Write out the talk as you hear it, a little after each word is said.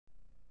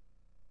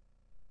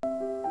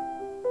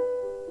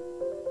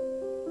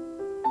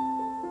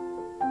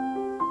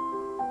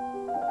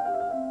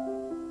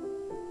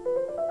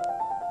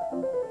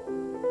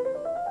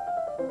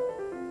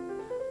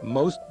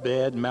Most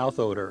bad mouth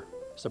odor,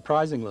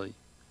 surprisingly,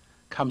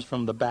 comes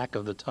from the back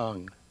of the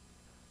tongue.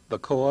 The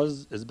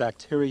cause is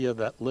bacteria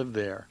that live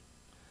there,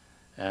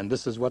 and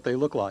this is what they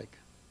look like.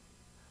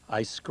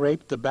 I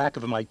scraped the back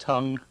of my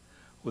tongue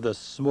with a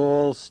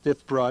small,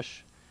 stiff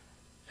brush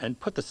and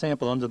put the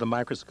sample under the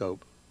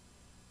microscope.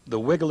 The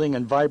wiggling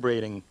and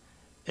vibrating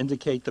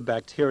indicate the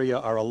bacteria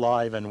are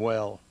alive and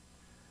well.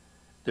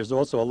 There's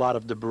also a lot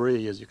of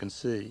debris, as you can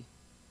see.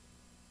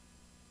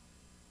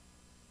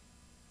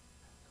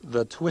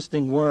 The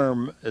twisting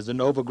worm is an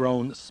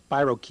overgrown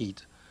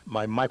spirochete,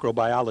 my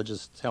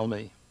microbiologists tell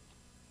me.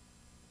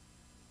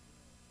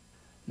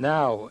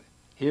 Now,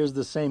 here's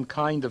the same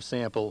kind of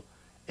sample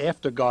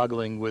after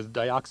goggling with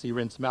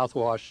DioxiRinse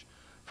mouthwash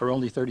for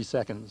only 30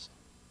 seconds.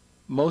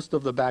 Most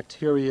of the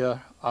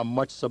bacteria are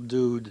much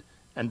subdued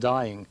and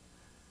dying.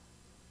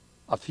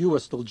 A few are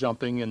still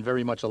jumping and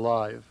very much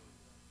alive.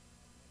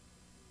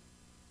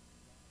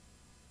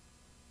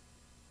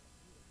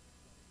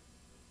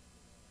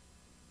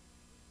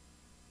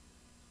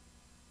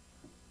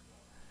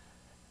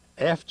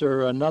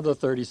 After another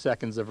 30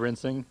 seconds of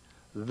rinsing,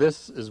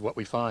 this is what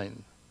we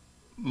find.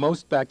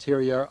 Most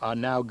bacteria are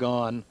now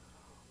gone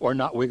or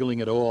not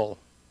wiggling at all.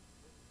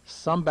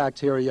 Some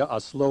bacteria are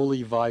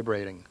slowly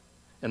vibrating,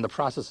 in the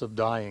process of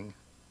dying.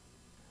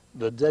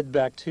 The dead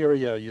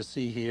bacteria you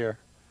see here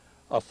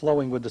are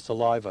flowing with the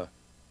saliva.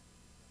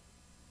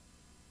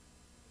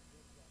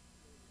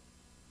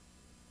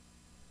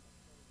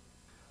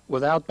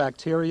 Without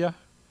bacteria,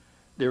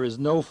 there is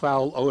no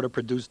foul odor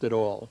produced at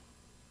all.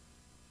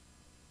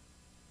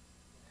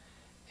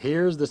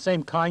 Here's the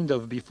same kind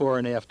of before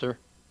and after,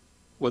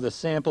 with a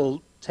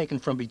sample taken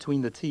from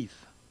between the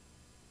teeth.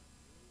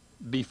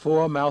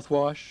 Before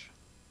mouthwash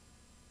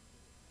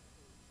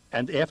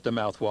and after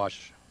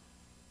mouthwash.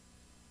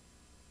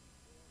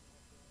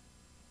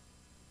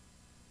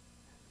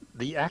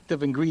 The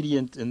active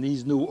ingredient in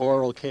these new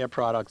oral care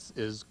products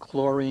is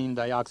chlorine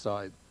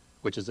dioxide,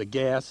 which is a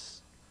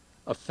gas,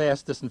 a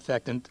fast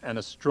disinfectant, and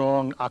a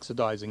strong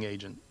oxidizing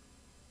agent.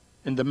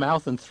 In the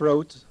mouth and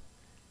throat,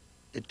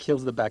 it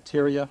kills the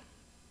bacteria.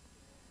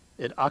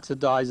 It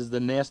oxidizes the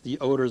nasty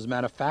odors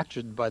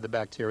manufactured by the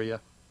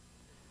bacteria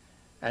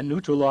and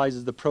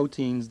neutralizes the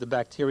proteins the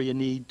bacteria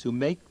need to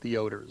make the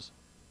odors.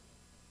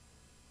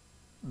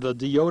 The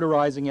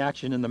deodorizing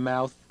action in the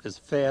mouth is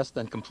fast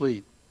and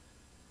complete.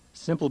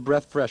 Simple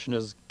breath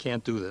fresheners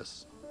can't do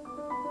this.